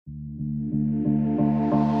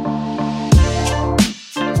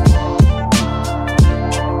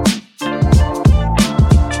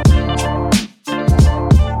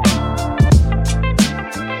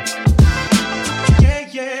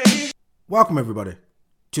Welcome everybody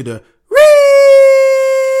to the Real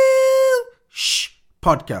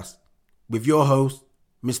Podcast with your host,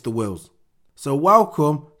 Mr. Wills. So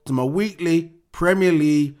welcome to my weekly Premier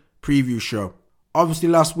League preview show. Obviously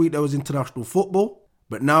last week there was international football,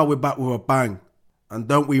 but now we're back with a bang. And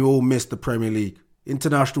don't we all miss the Premier League?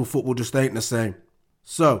 International football just ain't the same.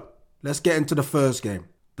 So let's get into the first game.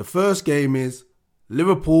 The first game is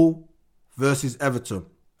Liverpool versus Everton,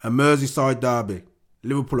 a Merseyside derby.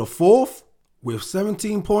 Liverpool are 4th with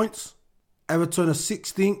 17 points. Everton are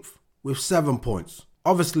 16th with 7 points.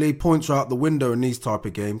 Obviously, points are out the window in these type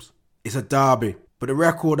of games. It's a derby, but the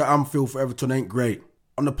record at Anfield for Everton ain't great.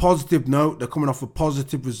 On the positive note, they're coming off a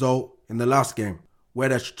positive result in the last game, where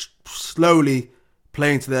they're slowly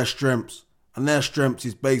playing to their strengths. And their strengths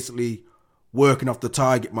is basically working off the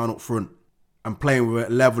target man up front and playing with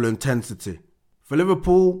a level of intensity. For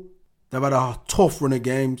Liverpool, they've had a tough run of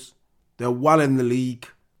games. They're well in the league.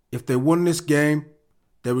 If they won this game,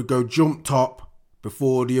 they would go jump top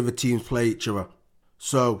before the other teams play each other.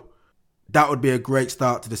 So that would be a great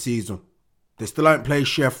start to the season. They still ain't played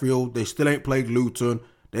Sheffield. They still ain't played Luton.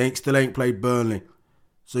 They still ain't played Burnley.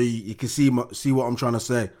 So you can see what I'm trying to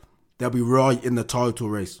say. They'll be right in the title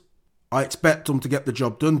race. I expect them to get the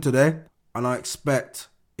job done today. And I expect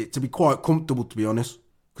it to be quite comfortable, to be honest.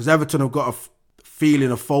 Because Everton have got a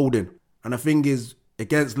feeling of folding. And the thing is,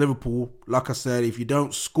 against Liverpool, like I said, if you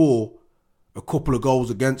don't score a couple of goals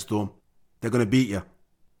against them, they're going to beat you.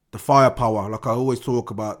 The firepower, like I always talk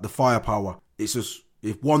about, the firepower. It's just,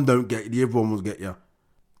 if one don't get you, the other one will get you.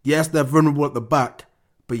 Yes, they're vulnerable at the back,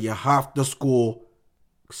 but you have to score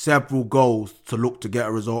several goals to look to get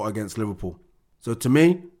a result against Liverpool. So to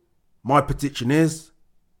me, my prediction is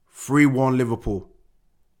 3-1 Liverpool.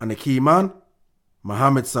 And the key man,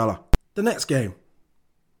 Mohamed Salah. The next game,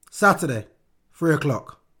 Saturday, 3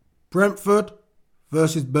 o'clock. Brentford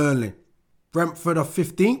versus Burnley. Brentford are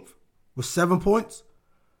 15th with 7 points.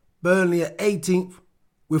 Burnley are 18th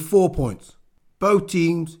with 4 points. Both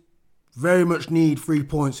teams very much need 3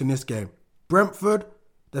 points in this game. Brentford,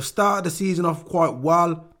 they've started the season off quite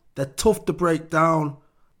well. They're tough to break down,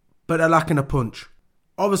 but they're lacking a punch.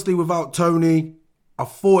 Obviously, without Tony, I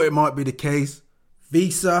thought it might be the case.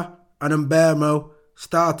 Visa and Mbeumo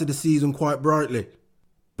started the season quite brightly.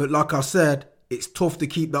 But like I said, it's tough to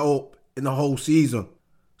keep that up in the whole season.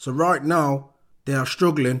 So right now, they are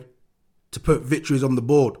struggling to put victories on the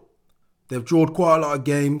board. They've drawn quite a lot of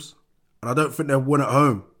games, and I don't think they've won at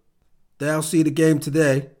home. They'll see the game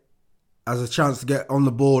today as a chance to get on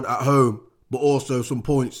the board at home, but also some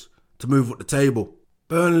points to move up the table.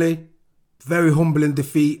 Burnley, very humbling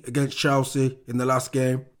defeat against Chelsea in the last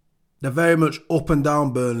game. They're very much up and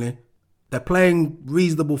down, Burnley. They're playing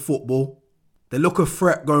reasonable football. They look a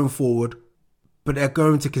threat going forward, but they're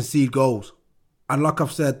going to concede goals. And like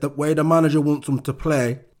I've said, the way the manager wants them to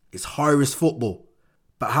play is high-risk football.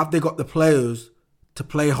 But have they got the players to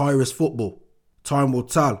play high-risk football? Time will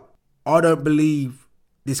tell. I don't believe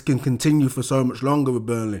this can continue for so much longer with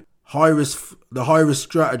Burnley. The high-risk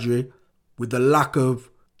strategy with the lack of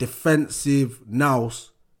defensive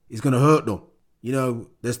nous is going to hurt them. You know,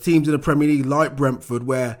 there's teams in the Premier League like Brentford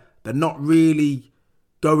where they're not really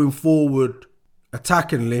going forward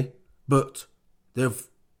attackingly, but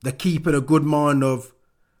they're keeping a good mind of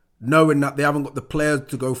knowing that they haven't got the players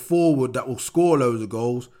to go forward that will score loads of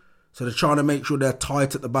goals. So they're trying to make sure they're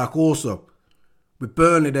tight at the back also. With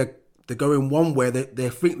Burnley, they're going one way. They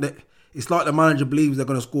think that it's like the manager believes they're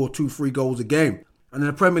going to score 2-3 goals a game. And in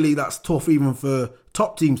the Premier League, that's tough even for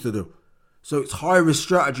top teams to do. So it's high-risk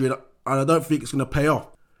strategy, and I don't think it's going to pay off.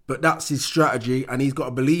 But that's his strategy, and he's got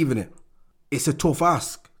to believe in it. It's a tough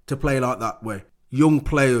ask to play like that way. Young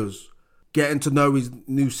players, getting to know his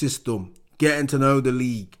new system, getting to know the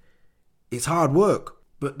league. It's hard work.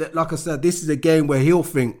 But like I said, this is a game where he'll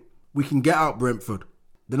think we can get out Brentford.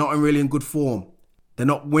 They're not really in good form. They're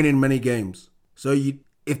not winning many games. So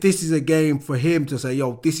if this is a game for him to say,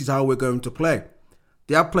 yo, this is how we're going to play.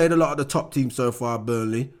 They have played a lot of the top teams so far,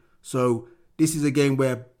 Burnley. So this is a game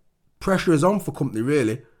where pressure is on for company,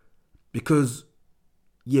 really. Because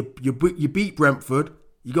you beat Brentford,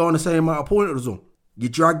 you go on the same amount of points as them. You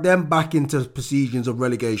drag them back into positions of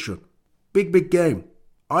relegation. Big game.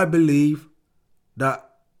 I believe that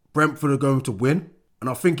Brentford are going to win. And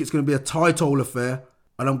I think it's going to be a tight-hole affair.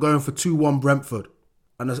 And I'm going for 2-1 Brentford.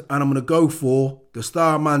 And I'm going to go for the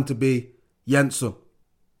star man to be Jensen.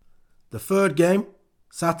 The third game,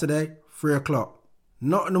 Saturday, 3 o'clock.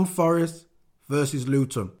 Nottingham Forest versus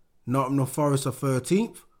Luton. Nottingham Forest are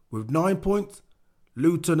 13th with 9 points.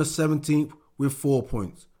 Luton are 17th with 4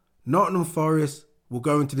 points. Nottingham Forest will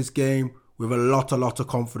go into this game with a lot of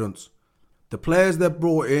confidence. The players they've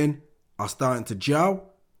brought in are starting to gel.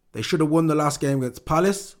 They should have won the last game against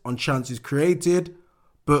Palace on chances created,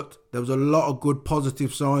 but there was a lot of good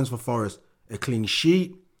positive signs for Forest. A clean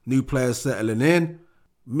sheet, new players settling in,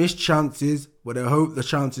 missed chances, but I hope the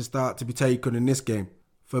chances start to be taken in this game.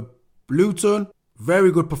 For Luton,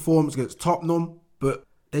 very good performance against Tottenham, but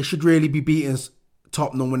they should really be beating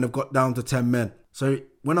Tottenham when they've got down to 10 men. So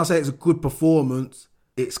when I say it's a good performance,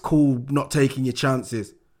 it's cool not taking your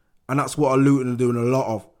chances. And that's what Luton are doing a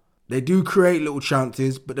lot of. They do create little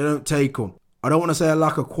chances, but they don't take them. I don't want to say a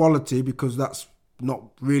lack of quality because that's not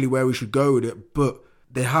really where we should go with it, but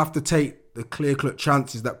they have to take the clear-cut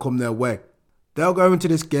chances that come their way. They'll go into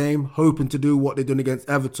this game hoping to do what they've done against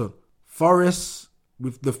Everton. Forest,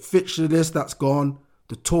 with the fixture list that's gone,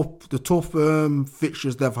 the tough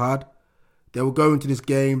fixtures they've had, they will go into this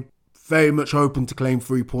game very much hoping to claim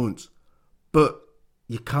 3 points. But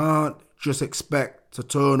you can't just expect to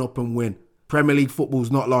turn up and win. Premier League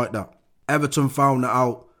football's not like that. Everton found that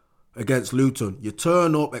out against Luton. You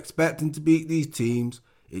turn up expecting to beat these teams.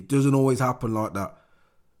 It doesn't always happen like that.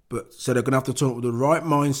 But so they're going to have to turn up with the right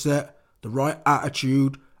mindset, the right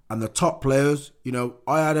attitude, and the top players. You know,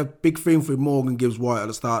 I had a big thing for Morgan Gibbs-White at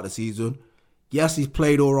the start of the season. Yes, he's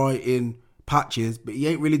played all right in patches, but he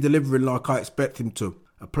ain't really delivering like I expect him to.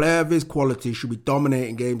 A player of his quality should be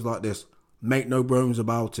dominating games like this. Make no bones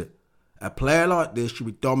about it. A player like this should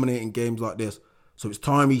be dominating games like this. So it's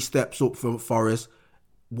time he steps up for Forest.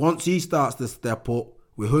 Once he starts to step up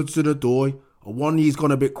with Hudson-Odoi, he's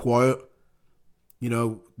gone a bit quiet. You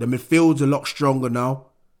know, the midfield's a lot stronger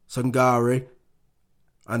now. Sangare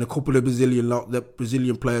and a couple of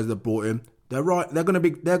Brazilian players they brought in. They're right. They're gonna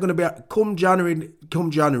be come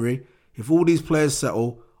January. If all these players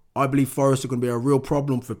settle, I believe Forest are going to be a real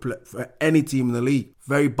problem for any team in the league.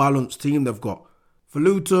 Very balanced team they've got. For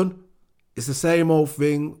Luton, it's the same old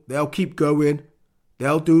thing. They'll keep going.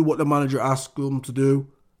 They'll do what the manager asks them to do.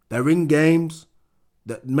 They're in games.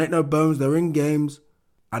 Make no bones, they're in games.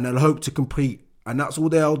 And they'll hope to compete. And that's all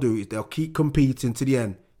they'll do, is they'll keep competing to the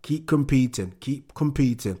end. Keep competing.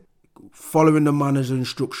 Following the manager's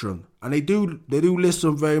instruction. And they do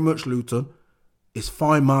listen very much, Luton. It's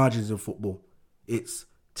fine margins in football. It's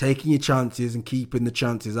taking your chances and keeping the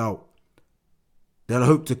chances out. They'll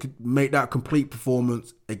hope to make that complete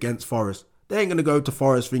performance against Forest. They ain't going to go to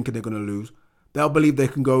Forest thinking they're going to lose. They'll believe they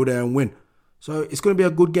can go there and win. So it's going to be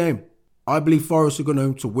a good game. I believe Forest are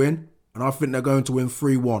going to win. And I think they're going to win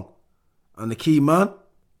 3-1. And the key man,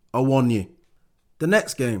 Awoniyi. The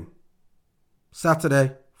next game,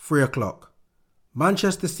 Saturday, 3 o'clock.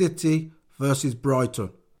 Manchester City versus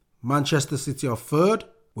Brighton. Manchester City are third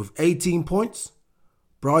with 18 points.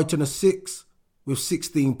 Brighton are 6th with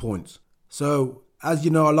 16 points. So, as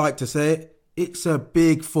you know, I like to say it, it's a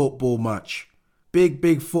big football match.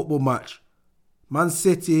 Big football match. Man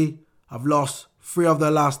City have lost 3 of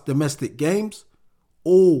their last domestic games,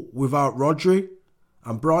 all without Rodri.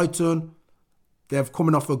 And Brighton, they're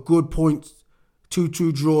coming off a good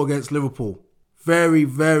 2-2 draw against Liverpool.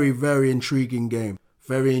 Very intriguing game.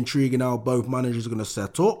 Very intriguing how both managers are going to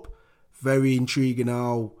set up. Very intriguing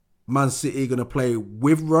how Man City are going to play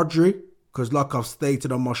with Rodri. Because like I've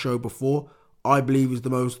stated on my show before, I believe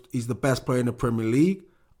he's the best player in the Premier League.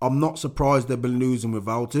 I'm not surprised they've been losing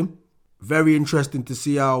without him. Very interesting to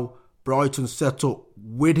see how Brighton set up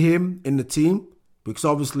with him in the team. Because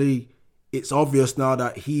obviously it's obvious now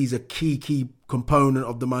that he's a key component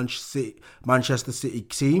of the Manchester City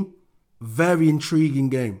team. Very intriguing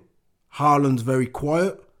game. Haaland's very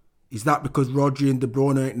quiet. Is that because Rodri and De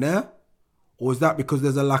Bruyne ain't there? Or is that because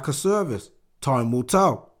there's a lack of service? Time will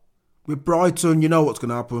tell. With Brighton, you know what's going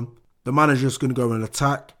to happen. The manager's going to go and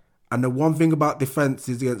attack. And the one thing about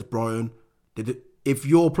defences against Brighton, if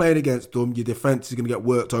you're playing against them, your defence is going to get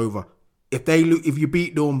worked over. If you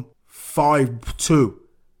beat them 5-2,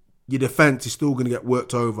 your defence is still going to get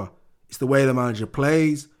worked over. It's the way the manager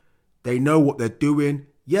plays. They know what they're doing.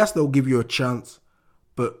 Yes, they'll give you a chance.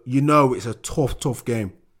 But you know it's a tough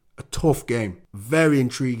game. A tough game. Very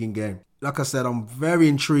intriguing game. Like I said, I'm very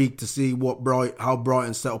intrigued to see how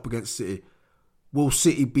Brighton set up against City. Will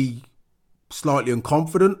City be slightly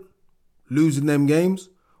unconfident, losing them games?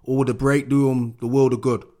 Or will the break do them the world of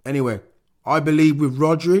good? Anyway, I believe with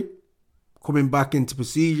Rodri coming back into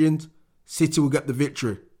proceedings, City will get the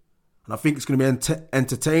victory. And I think it's going to be an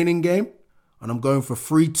entertaining game. And I'm going for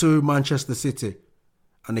 3-2 Manchester City.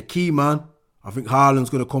 And the key man, I think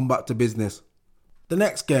Haaland's going to come back to business. The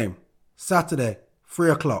next game, Saturday,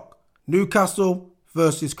 3 o'clock. Newcastle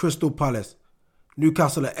versus Crystal Palace.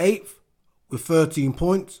 Newcastle are 8th with 13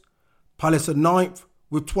 points. Palace are 9th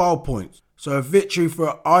with 12 points. So a victory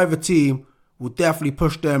for either team will definitely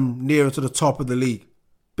push them nearer to the top of the league.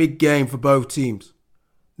 Big game for both teams.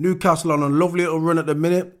 Newcastle on a lovely little run at the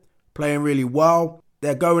minute, playing really well.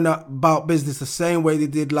 They're going about business the same way they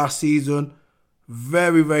did last season.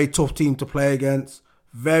 Very, very tough team to play against.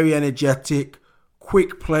 Very energetic,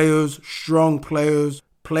 quick players, strong players.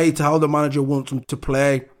 Play to how the manager wants them to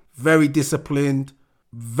play. Very disciplined.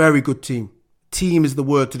 Very good team. Team is the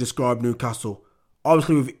word to describe Newcastle.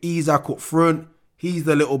 Obviously with Isak up front, he's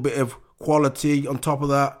the little bit of quality on top of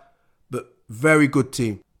that. But very good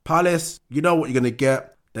team. Palace, you know what you're going to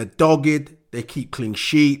get. They're dogged. They keep clean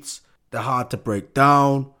sheets. They're hard to break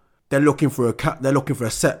down. They're looking for a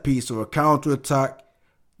set piece or a counter attack.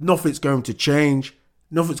 Nothing's going to change.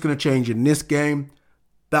 Nothing's going to change in this game.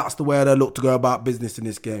 That's the way they look to go about business in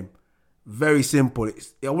this game. Very simple.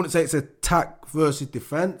 I wouldn't say it's attack versus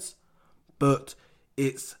defense, but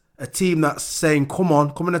it's a team that's saying, come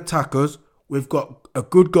and attack us. We've got a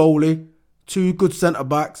good goalie, 2 good centre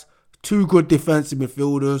backs, 2 good defensive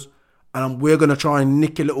midfielders, and we're going to try and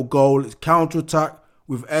nick a little goal. It's counter attack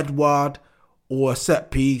with Edouard or a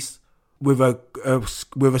set piece with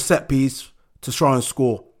a set piece to try and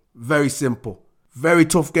score. Very simple. Very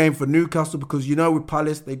tough game for Newcastle because with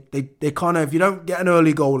Palace they kind of, if you don't get an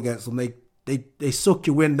early goal against them, they suck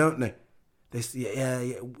you in, don't they?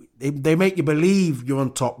 They make you believe you're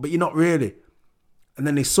on top, but you're not really. And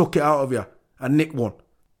then they suck it out of you and nick one.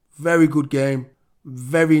 Very good game.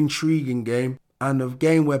 Very intriguing game. And a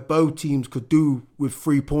game where both teams could do with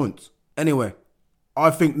 3 points. Anyway, I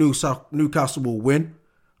think Newcastle will win.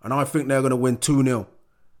 And I think they're going to win 2-0.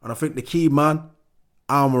 And I think the key man,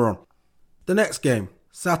 Almiron. The next game,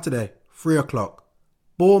 Saturday, 3 o'clock.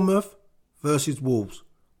 Bournemouth versus Wolves.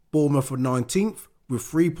 Bournemouth are 19th with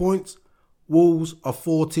 3 points. Wolves are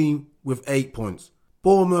 14th with 8 points.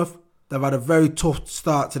 Bournemouth, they've had a very tough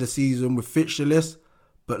start to the season with fixture lists.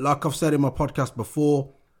 But like I've said in my podcast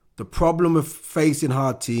before, the problem with facing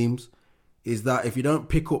hard teams is that if you don't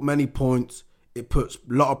pick up many points, it puts a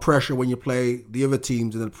lot of pressure when you play the other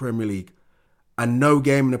teams in the Premier League. And no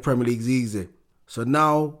game in the Premier League is easy. So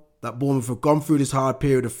now that Bournemouth have gone through this hard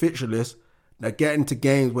period of fixture list, they're getting to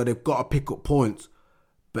games where they've got to pick up points.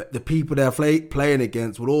 But the people they're playing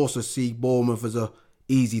against will also see Bournemouth as a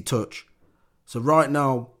easy touch. So right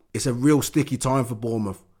now, it's a real sticky time for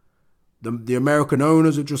Bournemouth. The American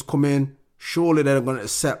owners have just come in. Surely they're going to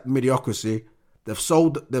accept mediocrity. They've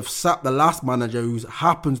sacked the last manager, who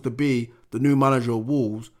happens to be the new manager of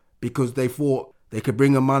Wolves, because they thought they could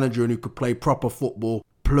bring a manager in who could play proper football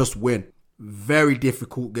plus win. Very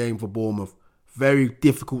difficult game for Bournemouth. Very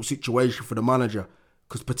difficult situation for the manager,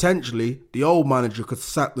 because potentially the old manager could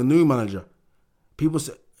sack the new manager. People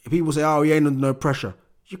say, oh, he ain't under no pressure.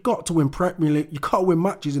 You got to win Premier League. You got to win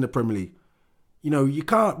matches in the Premier League. You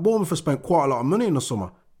can't. Bournemouth have spent quite a lot of money in the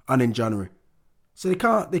summer and in January, so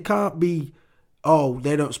they can't be. Oh,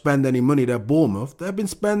 they don't spend any money. They're Bournemouth. They've been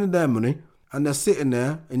spending their money, and they're sitting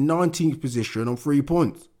there in 19th position on 3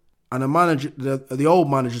 points. And the old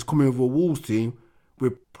manager's coming with a Wolves team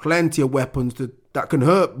with plenty of weapons that can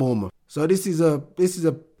hurt Bournemouth. So this is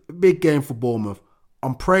a big game for Bournemouth.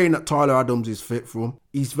 I'm praying that Tyler Adams is fit for them.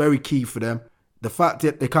 He's very key for them. The fact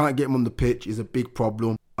that they can't get him on the pitch is a big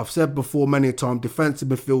problem. I've said before many times, defensive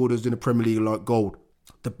midfielders in the Premier League are like gold.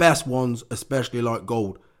 The best ones, especially like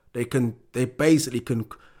gold. They basically can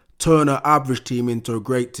turn an average team into a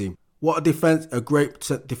great team. What a great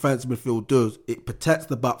defensive midfield does, it protects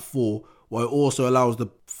the back four, while it also allows the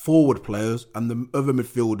forward players and the other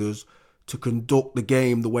midfielders to conduct the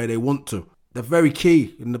game the way they want to. They're very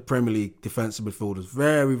key in the Premier League, defensive midfielders.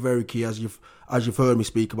 Very, very key, as you've heard me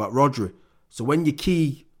speak about Rodri. So when your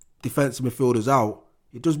key defensive midfielders out,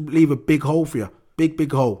 it does leave a big hole for you.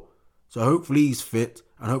 Big hole. So hopefully he's fit,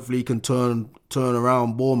 and hopefully he can turn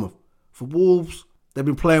around Bournemouth. For Wolves, they've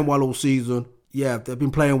been playing well all season. Yeah, they've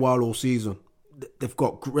been playing well all season. They've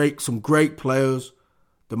got some great players.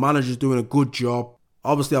 The manager's doing a good job.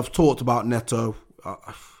 Obviously, I've talked about Neto.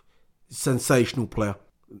 Sensational player.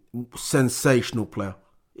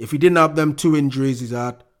 If he didn't have them 2 injuries he's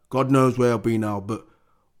had, God knows where he'll be now. But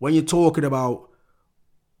when you're talking about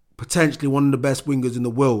potentially one of the best wingers in the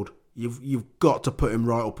world, you've got to put him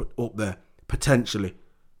right up there. Potentially.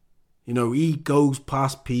 He goes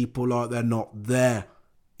past people like they're not there.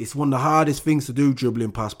 It's one of the hardest things to do,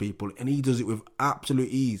 dribbling past people, and he does it with absolute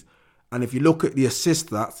ease. And if you look at the assist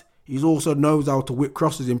stats, he also knows how to whip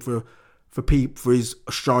crosses in for his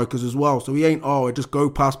strikers as well. So he ain't, I just go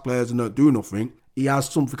past players and don't do nothing. He has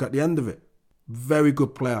something at the end of it. Very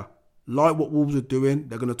good player. Like what Wolves are doing,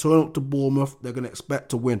 they're going to turn up to Bournemouth. They're going to expect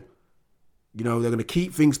to win. They're going to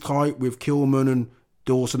keep things tight with Kilman and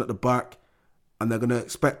Dawson at the back, and they're going to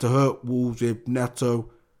expect to hurt Wolves with Neto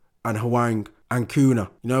and Hwang and Kuna.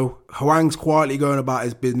 You know, Hwang's quietly going about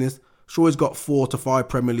his business. Sure, he's got 4 to 5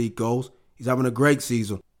 Premier League goals. He's having a great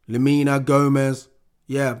season. Lemina, Gomez,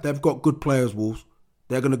 yeah, they've got good players, Wolves.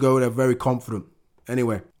 They're going to go there very confident.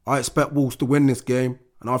 Anyway, I expect Wolves to win this game,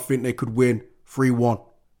 and I think they could win 3-1.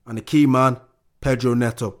 And the key man, Pedro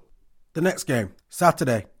Neto. The next game,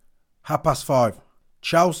 Saturday, 5:30.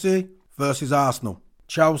 Chelsea versus Arsenal.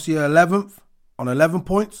 Chelsea are 11th on 11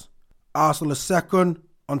 points. Arsenal are 2nd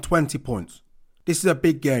on 20 points. This is a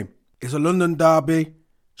big game. It's a London derby.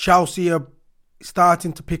 Chelsea are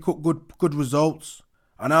starting to pick up good results.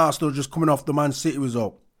 And Arsenal are just coming off the Man City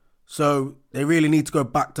result. So they really need to go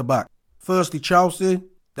back to back. Firstly, Chelsea.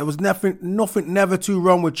 There was nothing never too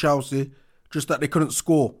wrong with Chelsea. Just that they couldn't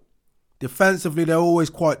score. Defensively, they're always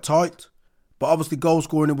quite tight. But obviously, goal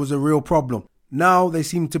scoring was a real problem. Now they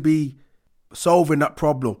seem to be solving that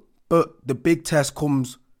problem. But the big test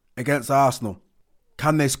comes against Arsenal.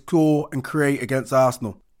 Can they score and create against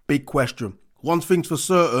Arsenal? Big question. One thing's for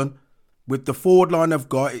certain, with the forward line they've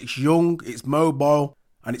got, it's young, it's mobile,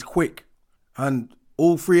 and it's quick. And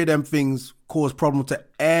all three of them things cause problems to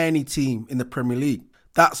any team in the Premier League.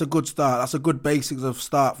 That's a good start. That's a good basics of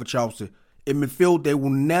start for Chelsea. In midfield, they will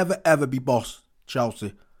never ever be boss,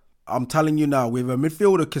 Chelsea. I'm telling you now, with a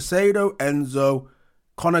midfielder, Caicedo, Enzo,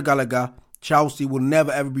 Conor Gallagher, Chelsea will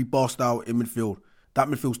never ever be bossed out in midfield. That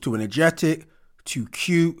midfield's too energetic, too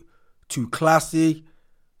cute, too classy,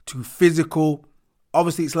 too physical.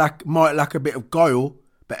 Obviously, might lack a bit of guile,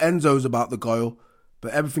 but Enzo's about the guile.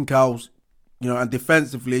 But everything else, and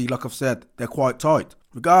defensively, like I've said, they're quite tight.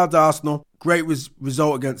 Regards Arsenal, great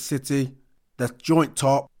result against City. They're joint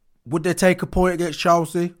top. Would they take a point against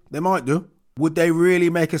Chelsea? They might do. Would they really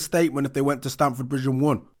make a statement if they went to Stamford Bridge and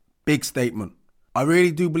won? Big statement. I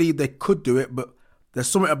really do believe they could do it, but there's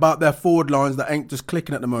something about their forward lines that ain't just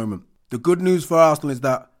clicking at the moment. The good news for Arsenal is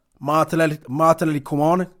that Martinelli come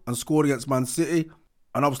on and scored against Man City.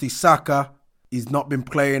 And obviously Saka, he's not been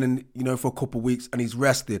playing for a couple of weeks and he's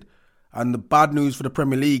rested. And the bad news for the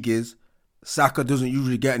Premier League is Saka doesn't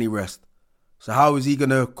usually get any rest. So how is he going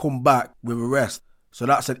to come back with a rest? So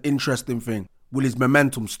that's an interesting thing. Will his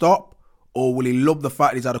momentum stop? Or will he love the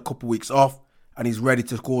fact he's had a couple of weeks off and he's ready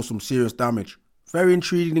to cause some serious damage? Very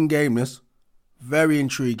intriguing game, this. Very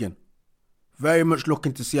intriguing. Very much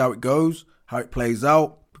looking to see how it goes, how it plays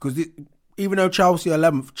out. Because even though Chelsea are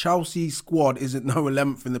 11th, Chelsea's squad isn't no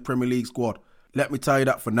 11th in the Premier League squad. Let me tell you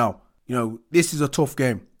that for now. This is a tough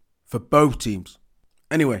game for both teams.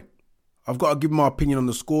 Anyway, I've got to give my opinion on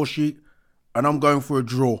the score sheet. And I'm going for a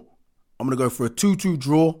draw. I'm going to go for a 2-2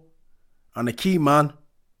 draw. And the key man,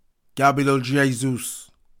 Gabriel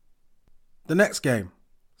Jesus. The next game,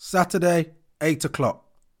 Saturday, 8 o'clock.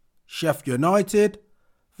 Sheffield United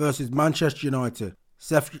versus Manchester United.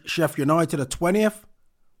 Sheffield United are 20th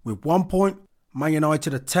with 1 point. Man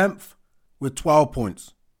United are 10th with 12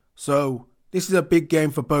 points. So this is a big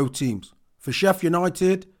game for both teams. For Sheffield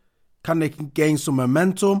United, can they gain some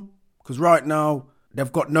momentum? Because right now,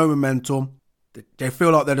 they've got no momentum. They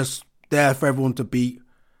feel like they're just there for everyone to beat.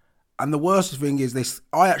 And the worst thing is,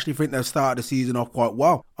 I actually think they've started the season off quite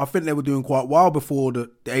well. I think they were doing quite well before the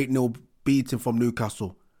 8-0 beating from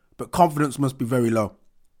Newcastle. But confidence must be very low.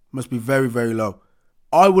 Must be very, very low.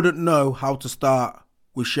 I wouldn't know how to start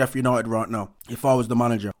with Sheffield United right now if I was the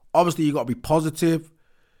manager. Obviously, you got to be positive.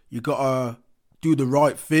 You got to do the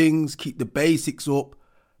right things, keep the basics up.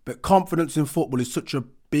 But confidence in football is such a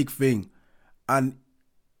big thing. And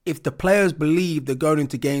if the players believe they're going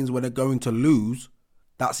into games where they're going to lose,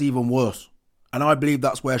 that's even worse. And I believe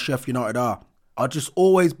that's where Sheffield United are. I just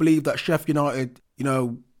always believe that Sheffield United,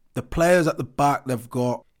 the players at the back they've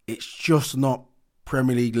got, it's just not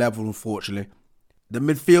Premier League level, unfortunately. The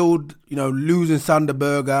midfield, losing Sander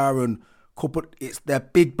Berge and they're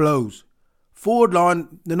big blows. Forward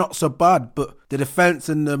line, they're not so bad, but the defence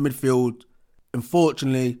and the midfield,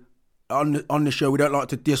 unfortunately, on the show, we don't like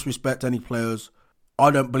to disrespect any players. I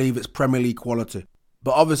don't believe it's Premier League quality.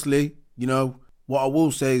 But obviously, what I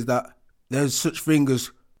will say is that there's such things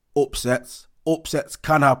as upsets. Upsets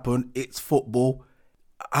can happen. It's football.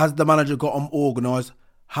 Has the manager got them organised?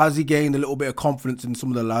 Has he gained a little bit of confidence in some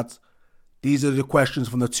of the lads? These are the questions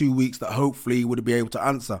from the 2 weeks that hopefully he would be able to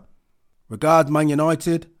answer. Regards Man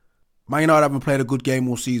United haven't played a good game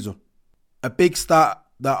all season. A big stat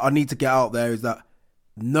that I need to get out there is that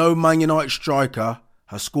no Man United striker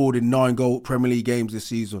has scored in 9 Premier League games this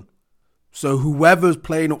season. So whoever's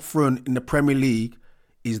playing up front in the Premier League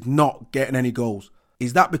is not getting any goals.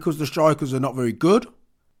 Is that because the strikers are not very good?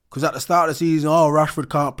 Because at the start of the season, Rashford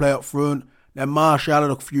can't play up front. Then Martial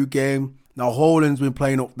had a few games. Now Haaland's been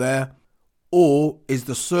playing up there. Or is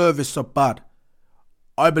the service so bad?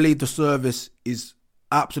 I believe the service is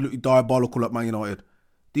absolutely diabolical at Man United.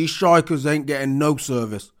 These strikers ain't getting no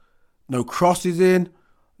service. No crosses in,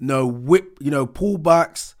 no whip,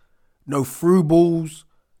 pullbacks, no through balls.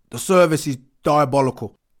 The service is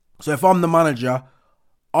diabolical. So if I'm the manager,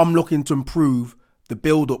 I'm looking to improve the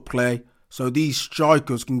build-up play so these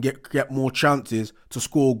strikers can get more chances to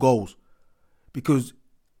score goals. Because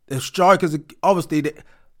the strikers, obviously,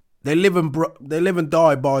 they live and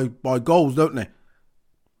die by goals, don't they?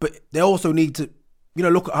 But they also need to,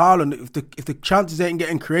 look at Haaland. If the chances ain't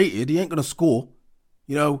getting created, he ain't going to score.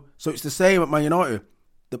 So it's the same at Man United.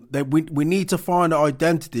 We need to find an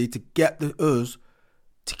identity to get us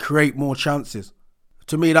to create more chances.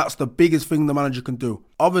 To me, that's the biggest thing the manager can do.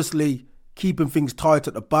 Obviously, keeping things tight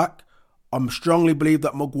at the back. I strongly believe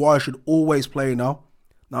that Maguire should always play now.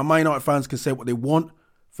 Now, Man United fans can say what they want.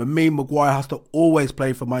 For me, Maguire has to always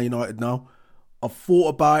play for Man United now. I've thought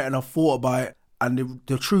about it. And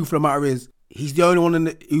the truth of the matter is, he's the only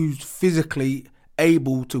one who's physically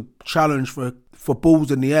able to challenge for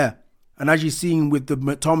balls in the air. And as you've seen with the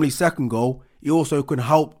McTominay second goal, he also can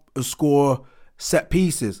help us score set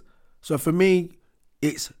pieces. So for me,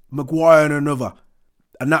 it's Maguire and another.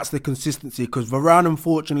 And that's the consistency. Because Varane,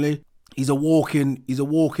 unfortunately, he's a walking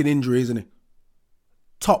injury, isn't he?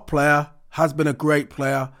 Top player, has been a great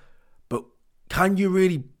player. But can you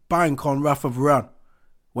really bank on Rafa Varane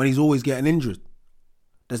when he's always getting injured?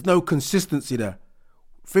 There's no consistency there.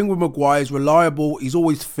 Thing with Maguire is reliable, he's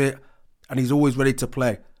always fit, and he's always ready to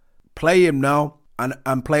play. Play him now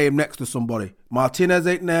and play him next to somebody. Martinez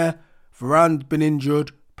ain't there, Varane's been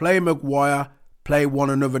injured, play Maguire, play one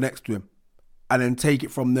another next to him, and then take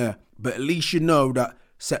it from there. But at least you know that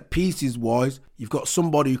set pieces wise, you've got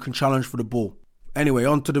somebody who can challenge for the ball. Anyway,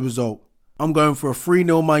 on to the result. I'm going for a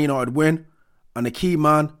 3-0 Man United win, and the key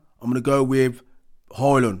man, I'm going to go with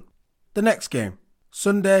Højlund. The next game,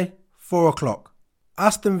 Sunday, 4 o'clock.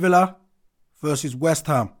 Aston Villa versus West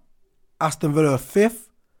Ham. Aston Villa are 5th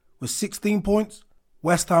with 16 points.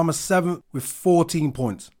 West Ham are 7th with 14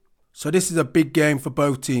 points. So this is a big game for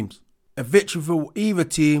both teams. A victory for either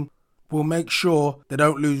team will make sure they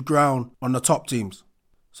don't lose ground on the top teams.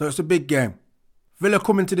 So it's a big game. Villa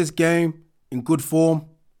come into this game in good form.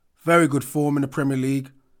 Very good form in the Premier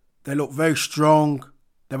League. They look very strong.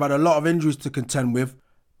 They've had a lot of injuries to contend with,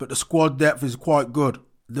 but the squad depth is quite good.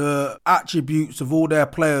 The attributes of all their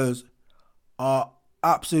players are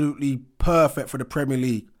absolutely perfect for the Premier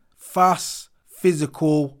League. Fast,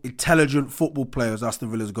 physical, intelligent football players Aston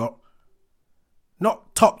Villa's got.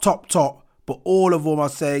 Not top, but all of them I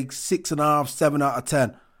say 6.5, 7 out of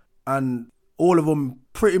 10. And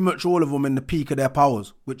pretty much all of them in the peak of their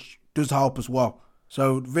powers, which does help as well.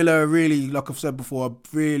 So Villa are really, like I've said before,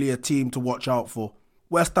 really a team to watch out for.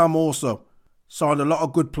 West Ham also signed a lot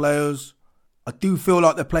of good players. I do feel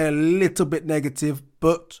like they play a little bit negative,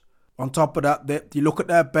 but on top of that, you look at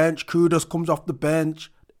their bench, Kudus comes off the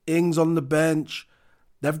bench, Ings on the bench.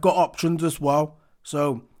 They've got options as well.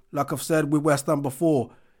 So, like I've said with West Ham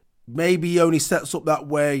before, maybe he only sets up that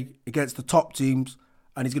way against the top teams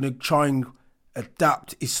and he's going to try and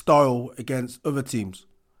adapt his style against other teams.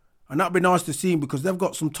 And that'd be nice to see because they've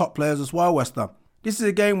got some top players as well, West Ham. This is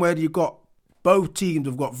a game where you've got both teams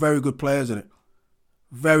have got very good players in it.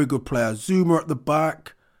 Very good players. Zuma at the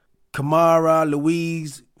back, Kamara,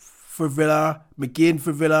 Louise for Villa, McGinn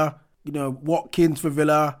for Villa, Watkins for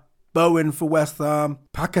Villa, Bowen for West Ham,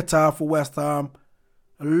 Paquetá for West Ham.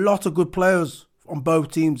 A lot of good players on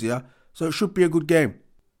both teams here. So it should be a good game.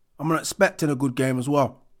 I'm expecting a good game as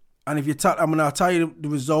well. And if I'm going to tell you the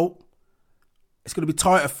result. It's going to be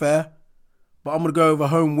tight affair, but I'm going to go with a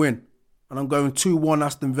home win. And I'm going 2-1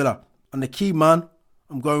 Aston Villa. And the key man,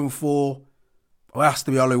 I'm going for, it has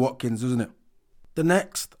to be Ollie Watkins, isn't it? The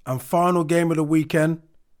next and final game of the weekend,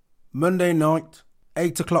 Monday night,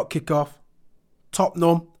 8 o'clock kickoff,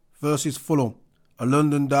 Tottenham versus Fulham, a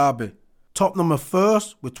London derby. Tottenham are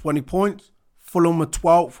first with 20 points, Fulham are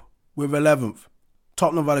 12th with 11th.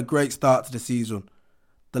 Tottenham have had a great start to the season.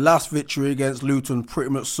 The last victory against Luton pretty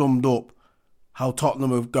much summed up how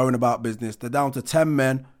Tottenham are going about business. They're down to 10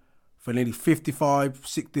 men for nearly 55,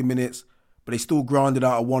 60 minutes, but they still grinded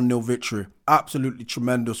out a 1-0 victory. Absolutely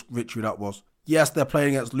tremendous victory that was. Yes, they're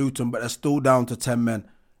playing against Luton, but they're still down to 10 men.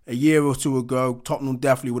 A year or two ago, Tottenham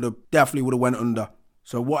definitely would have went under.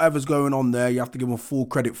 So whatever's going on there, you have to give them full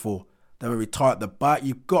credit for. They're very tight at the back.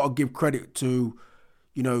 You've got to give credit to,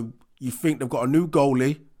 you think they've got a new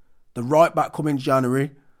goalie, the right back coming in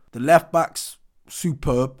January, the left back's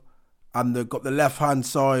superb, and they've got the left-hand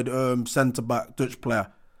side centre-back Dutch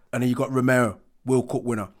player. And then you've got Romero, World Cup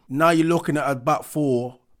winner. Now you're looking at a back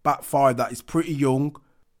five that is pretty young,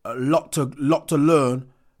 a lot to learn,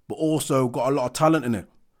 but also got a lot of talent in it,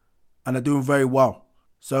 and they're doing very well.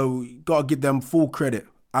 So you got to give them full credit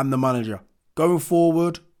and the manager. Going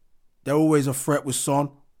forward, they're always a threat with Son,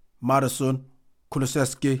 Maddison,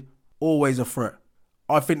 Kulusevski, always a threat.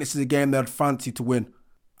 I think this is a game they'd fancy to win,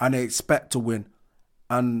 and they expect to win.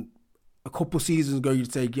 And a couple of seasons ago,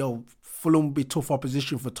 you'd say, yo, Fulham would be tough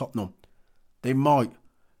opposition for Tottenham. They might,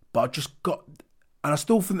 but and I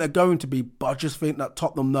still think they're going to be, but I just think that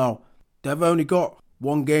Tottenham now, they've only got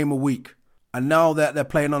one game a week. And now that they're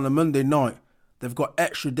playing on a Monday night, they've got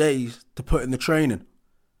extra days to put in the training.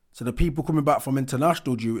 So the people coming back from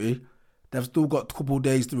international duty, they've still got a couple of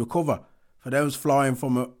days to recover. For those flying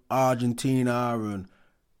from Argentina and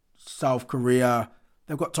South Korea,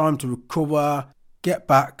 they've got time to recover, get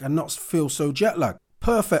back and not feel so jet lagged.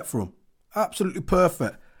 Perfect for them. Absolutely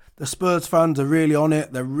perfect. The Spurs fans are really on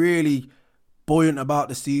it. They're really buoyant about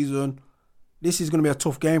the season. This is going to be a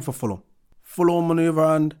tough game for Fulham. Fulham, on the other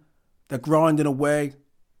hand, they're grinding away.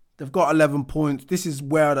 They've got 11 points. This is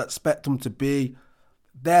where I'd expect them to be.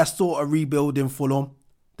 They're sort of rebuilding Fulham.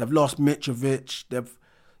 They've lost Mitrovic.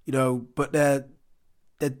 But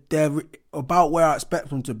they're about where I expect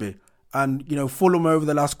them to be. And, Fulham over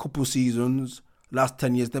the last couple of seasons, last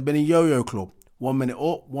 10 years, they've been a yo-yo club. 1 minute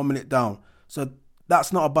up, 1 minute down. So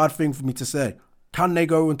that's not a bad thing for me to say. Can they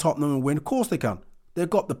go in Tottenham and win? Of course they can. They've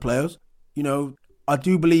got the players. I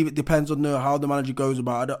do believe it depends on how the manager goes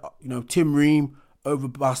about it. Tim Ream over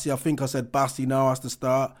Bassi. I think I said Bassi now has to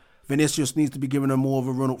start. Vinicius needs to be given more of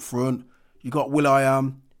a run up front. You got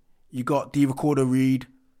Will.i.am. You got Divock Reed.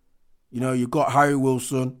 You got Harry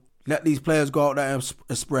Wilson. Let these players go out there and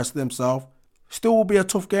express themselves. Still will be a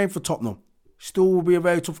tough game for Tottenham. Still will be a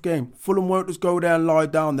very tough game. Fulham won't just go there and lie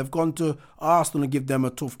down. They've gone to Arsenal and give them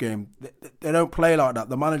a tough game. They don't play like that.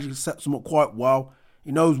 The manager sets them up quite well.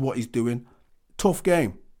 He knows what he's doing. Tough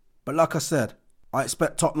game. But like I said, I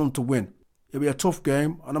expect Tottenham to win. It'll be a tough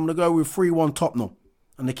game, and I'm going to go with 3-1 Tottenham.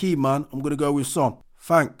 And the key man, I'm going to go with Son.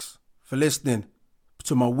 Thanks for listening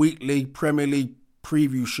to my weekly Premier League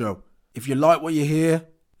preview show. If you like what you hear,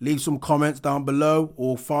 leave some comments down below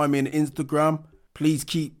or find me on Instagram. Please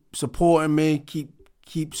keep supporting me.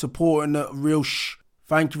 Keep supporting the real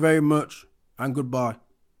Thank you very much and goodbye.